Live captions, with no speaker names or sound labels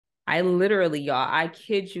I literally, y'all, I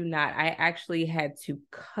kid you not, I actually had to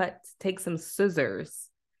take some scissors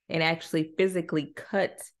and actually physically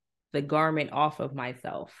cut the garment off of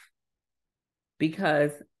myself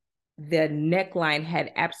because the neckline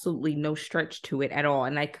had absolutely no stretch to it at all.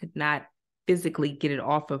 And I could not physically get it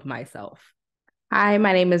off of myself. Hi,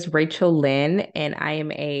 my name is Rachel Lynn, and I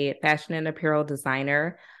am a fashion and apparel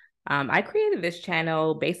designer. I created this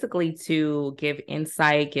channel basically to give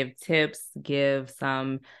insight, give tips, give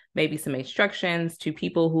maybe some instructions to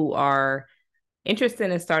people who are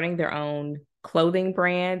interested in starting their own clothing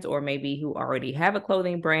brand, or maybe who already have a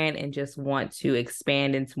clothing brand and just want to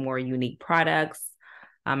expand into more unique products.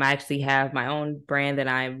 I actually have my own brand that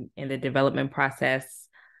I'm in the development process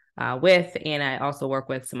with, and I also work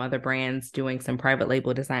with some other brands doing some private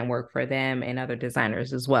label design work for them and other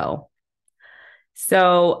designers as well.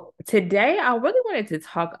 So today I really wanted to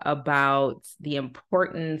talk about the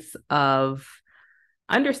importance of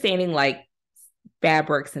understanding like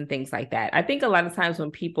fabrics and things like that. I think a lot of times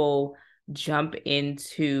when people jump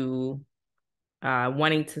into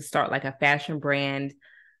wanting to start like a fashion brand,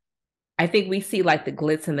 I think we see like the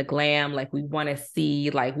glitz and the glam. Like we want to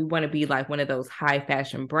be like one of those high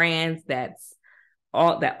fashion brands that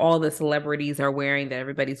all the celebrities are wearing, that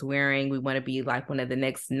everybody's wearing. We want to be like one of the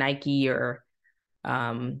next Nike or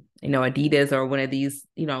Adidas or one of these,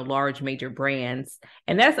 large major brands.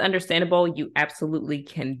 And that's understandable. You absolutely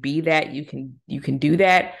can be that. You can do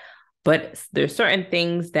that. But there's certain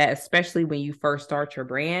things that, especially when you first start your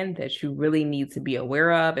brand, that you really need to be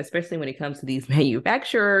aware of, especially when it comes to these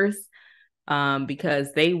manufacturers,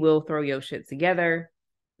 because they will throw your shit together,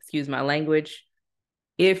 excuse my language,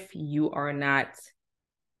 if you are not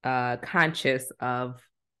conscious of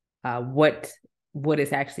what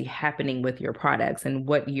is actually happening with your products and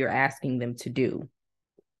what you're asking them to do.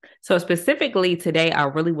 So specifically today, I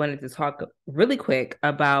really wanted to talk really quick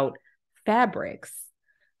about fabrics,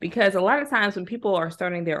 because a lot of times when people are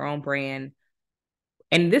starting their own brand,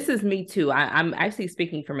 and this is me too, I'm actually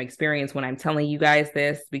speaking from experience when I'm telling you guys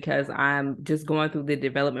this, because I'm just going through the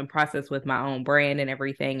development process with my own brand and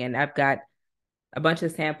everything. And I've got a bunch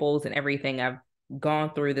of samples and everything. I've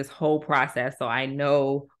gone through this whole process, so I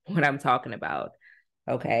know what I'm talking about.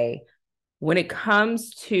 Okay. When it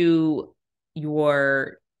comes to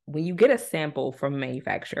when you get a sample from a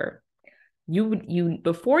manufacturer, you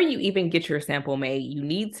before you even get your sample made, you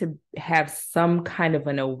need to have some kind of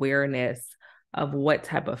an awareness of what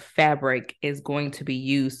type of fabric is going to be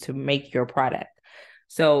used to make your product.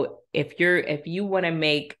 So if you want to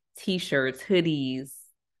make t-shirts, hoodies,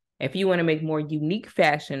 if you want to make more unique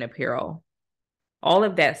fashion apparel, all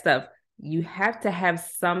of that stuff, you have to have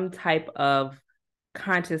some type of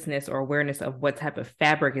consciousness or awareness of what type of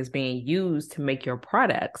fabric is being used to make your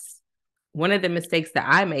products. One of the mistakes that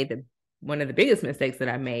I made, one of the biggest mistakes that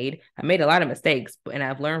I made a lot of mistakes and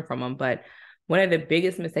I've learned from them, but one of the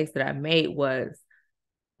biggest mistakes that I made was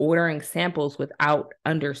ordering samples without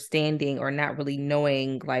understanding or not really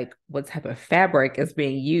knowing like what type of fabric is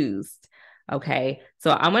being used. Okay.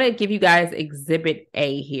 So I'm going to give you guys exhibit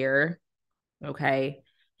A here. Okay.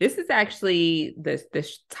 This is actually the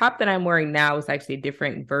top that I'm wearing now is actually a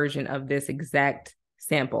different version of this exact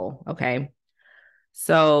sample. Okay.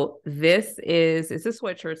 So it's a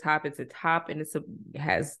sweatshirt top. It's a top and it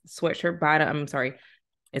has sweatshirt bottom. I'm sorry.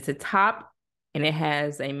 It's a top and it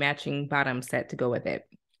has a matching bottom set to go with it.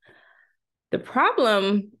 The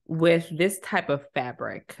problem with this type of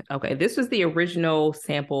fabric, okay, this was the original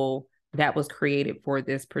sample that was created for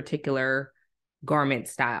this particular garment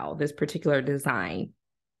style, this particular design.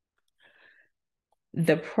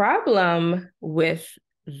 The problem with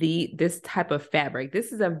this type of fabric,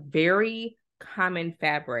 this is a very common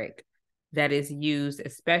fabric that is used,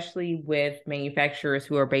 especially with manufacturers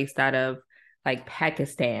who are based out of like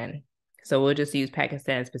Pakistan. So we'll just use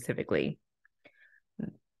Pakistan specifically.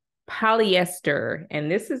 Polyester, and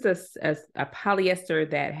this is a polyester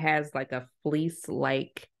that has like a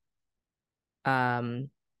fleece-like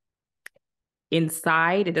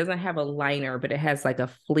inside. It doesn't have a liner, but it has like a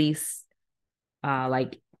fleece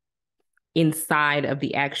like inside of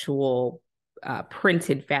the actual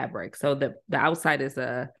printed fabric. So the outside is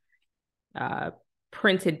a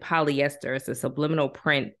printed polyester. It's a subliminal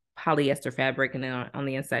print polyester fabric, and then on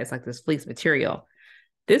the inside it's like this fleece material.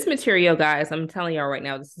 This material, guys, I'm telling y'all right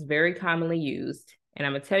now, this is very commonly used, and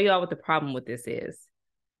I'm gonna tell y'all what the problem with this is.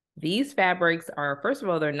 These fabrics are, first of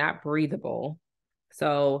all, they're not breathable.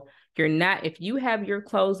 So if you have your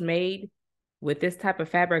clothes made with this type of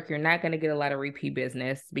fabric, you're not going to get a lot of repeat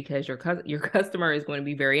business, because your customer is going to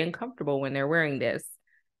be very uncomfortable when they're wearing this.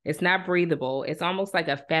 It's not breathable. It's almost like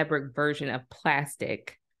a fabric version of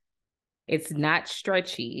plastic. It's not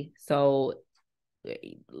stretchy. So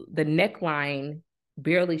the neckline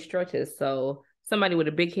barely stretches. So somebody with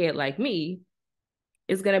a big head like me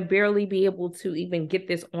is going to barely be able to even get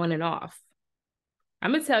this on and off.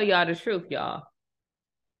 I'm going to tell y'all the truth, y'all.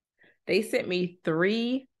 They sent me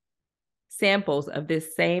 3 samples of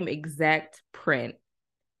this same exact print,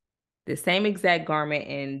 the same exact garment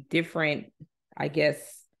in different, I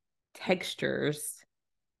guess, textures.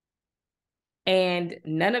 And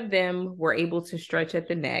none of them were able to stretch at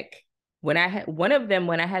the neck. When I had one of them,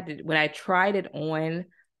 when I tried it on,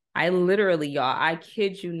 I literally, y'all, I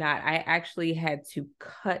kid you not, I actually had to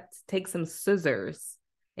take some scissors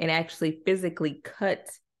and actually physically cut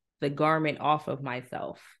the garment off of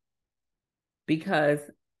myself because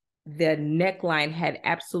the neckline had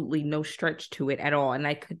absolutely no stretch to it at all. And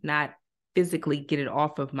I could not physically get it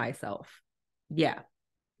off of myself. Yeah,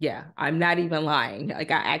 I'm not even lying.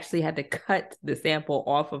 Like, I actually had to cut the sample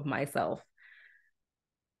off of myself.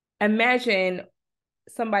 Imagine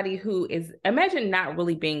imagine not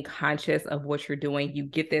really being conscious of what you're doing. You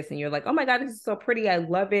get this and you're like, oh my God, this is so pretty. I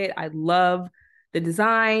love it. I love the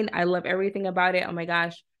design. I love everything about it. Oh my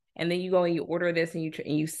gosh. And then you go and you order this and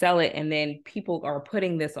you sell it. And then people are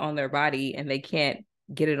putting this on their body and they can't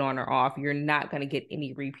get it on or off. You're not going to get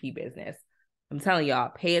any repeat business. I'm telling y'all,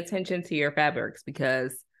 pay attention to your fabrics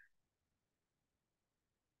because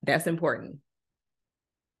that's important.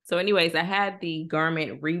 So anyways, I had the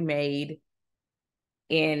garment remade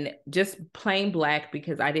in just plain black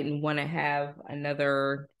because I didn't want to have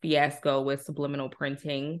another fiasco with subliminal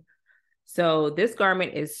printing. So this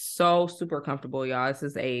garment is so super comfortable, y'all. This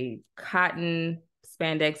is a cotton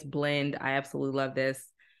spandex blend. I absolutely love this.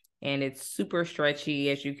 And it's super stretchy.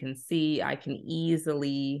 As you can see, I can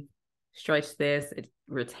easily stretch this. It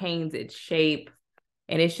retains its shape.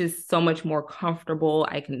 And it's just so much more comfortable.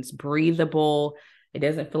 It's breathable. It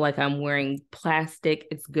doesn't feel like I'm wearing plastic.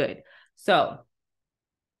 It's good. So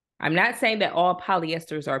I'm not saying that all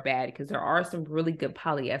polyesters are bad because there are some really good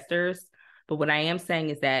polyesters. But what I am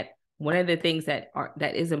saying is that one of the things that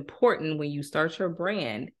is important when you start your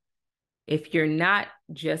brand, if you're not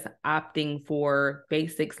just opting for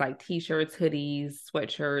basics like t-shirts, hoodies,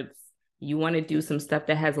 sweatshirts, you want to do some stuff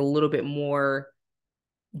that has a little bit more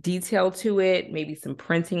detail to it, maybe some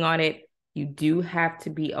printing on it, you do have to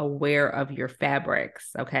be aware of your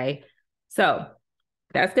fabrics, okay? So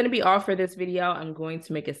that's going to be all for this video. I'm going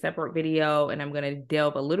to make a separate video and I'm going to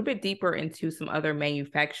delve a little bit deeper into some other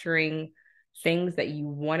manufacturing things that you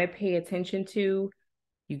want to pay attention to.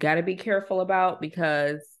 You got to be careful about,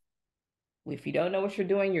 because if you don't know what you're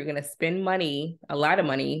doing, you're going to spend money, a lot of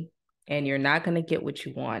money, and you're not going to get what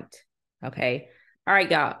you want, okay? All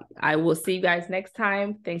right, y'all. I will see you guys next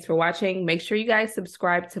time. Thanks for watching. Make sure you guys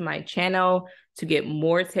subscribe to my channel to get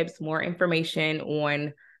more tips, more information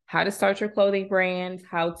on how to start your clothing brand,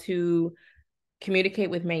 how to communicate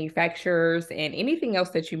with manufacturers, and anything else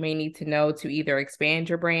that you may need to know to either expand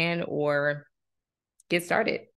your brand or get started.